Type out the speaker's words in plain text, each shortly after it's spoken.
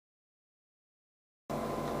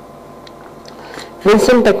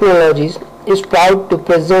Winson Technologies is proud to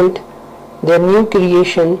present their new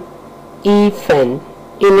creation E-Fan,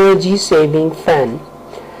 energy saving fan.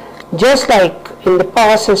 Just like in the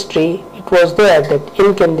past history, it was there that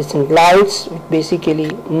incandescent lights,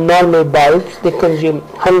 basically normal bulbs, they consume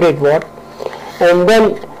 100 watt, and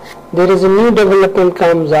then there is a new development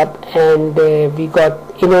comes up, and we got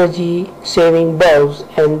energy saving bulbs,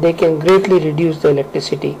 and they can greatly reduce the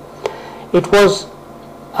electricity. It was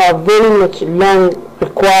very much long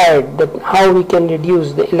required that how we can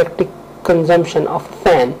reduce the electric consumption of a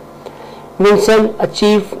fan. Winson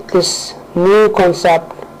achieved this new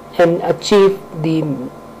concept and achieved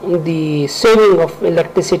the saving of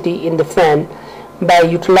electricity in the fan by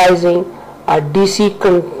utilizing a DC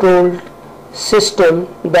controlled system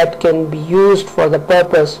that can be used for the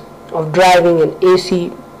purpose of driving an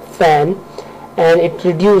AC fan, and it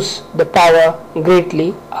reduces the power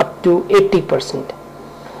greatly up to 80%.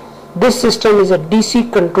 This system is a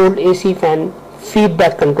DC controlled AC fan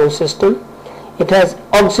feedback control system. It has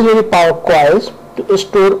auxiliary power coils to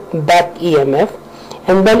store back EMF,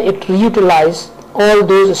 and then it reutilizes all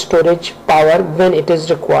those storage power when it is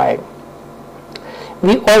required.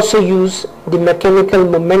 We also use the mechanical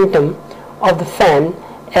momentum of the fan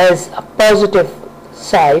as a positive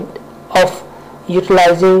side of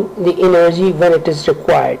utilizing the energy when it is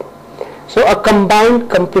required. So a combined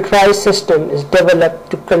computerized system is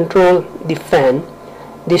developed to control the fan.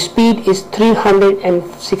 The speed is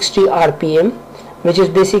 360 RPM, which is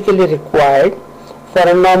basically required for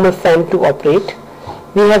a normal fan to operate.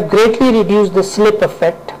 We have greatly reduced the slip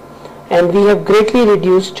effect, and we have greatly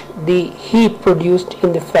reduced the heat produced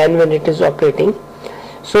in the fan when it is operating.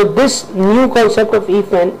 So this new concept of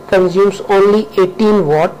E-fan consumes only 18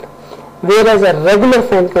 watt, whereas a regular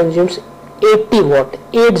fan consumes 80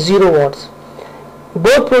 watts.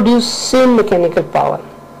 Both produce same mechanical power.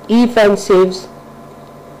 E-fan saves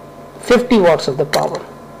 50 watts of the power.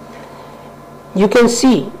 You can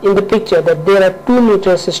see in the picture that there are 2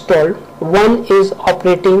 meters installed. One is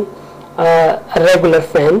operating a regular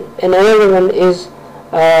fan, and another one is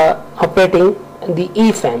operating the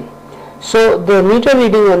E-fan. So the meter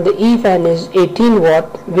reading on the E-fan is 18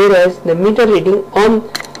 watt, whereas the meter reading on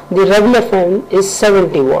the regular fan is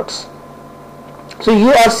 70 watts. So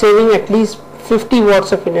you are saving at least 50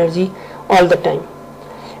 watts of energy all the time.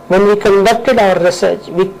 When we conducted our research,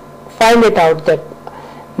 we find it out that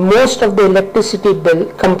most of the electricity bill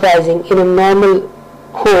comprising in a normal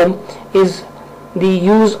home is the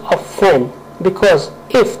use of fan, because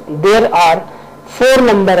if there are 4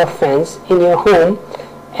 number of fans in your home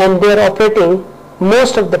and they are operating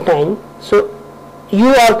most of the time, so you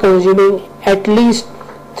are consuming at least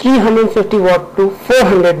 350 watt to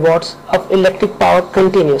 400 watts of electric power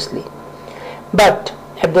continuously. But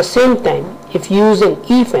at the same time, if you use an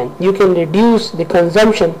E-fan, you can reduce the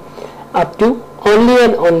consumption up to only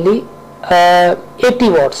and only 80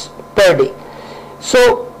 watts per day.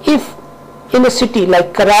 So if in a city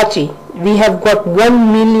like Karachi we have got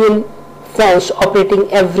 1 million fans operating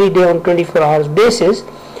every day on 24 hours basis,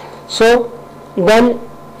 so then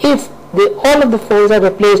if all of the fans are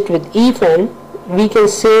replaced with E-fan, we can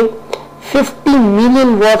save 50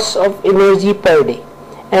 million watts of energy per day,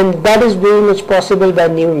 and that is very much possible by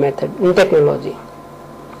new method in technology.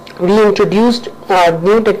 We introduced our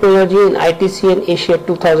new technology in ITC in Asia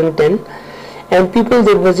 2010, and people,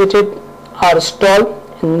 they visited our stall,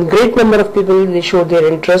 and great number of people, they showed their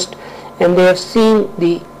interest, and they have seen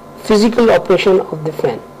the physical operation of the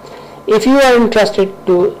fan. If you are interested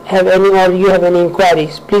to have any, or you have any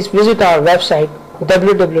inquiries, please visit our website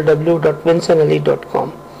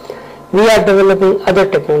www.winsonali.com. We are developing other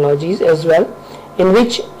technologies as well, in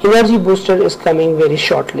which energy booster is coming very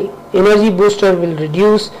shortly. Energy booster will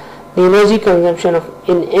reduce the energy consumption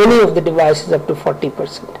in any of the devices up to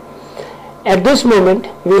 40%. At this moment,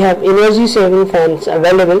 we have energy saving fans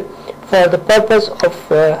available for the purpose of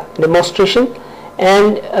demonstration,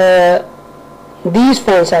 and these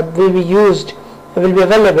fans will be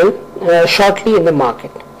available shortly in the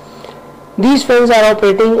market. These fans are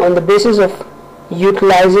operating on the basis of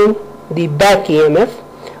utilizing the back EMF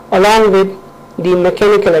along with the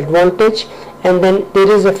mechanical advantage, and then there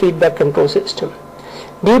is a feedback control system.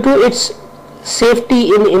 Due to its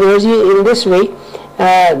safety in energy in this way,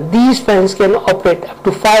 these fans can operate up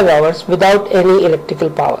to 5 hours without any electrical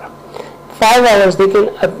power. 5 hours they can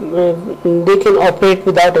operate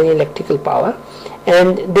without any electrical power,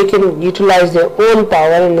 and they can utilize their own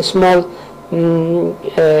power in a small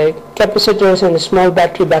capacitors and a small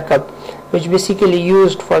battery backup, which basically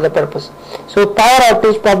used for the purpose. So power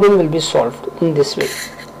outage problem will be solved in this way.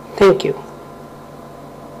 Thank you.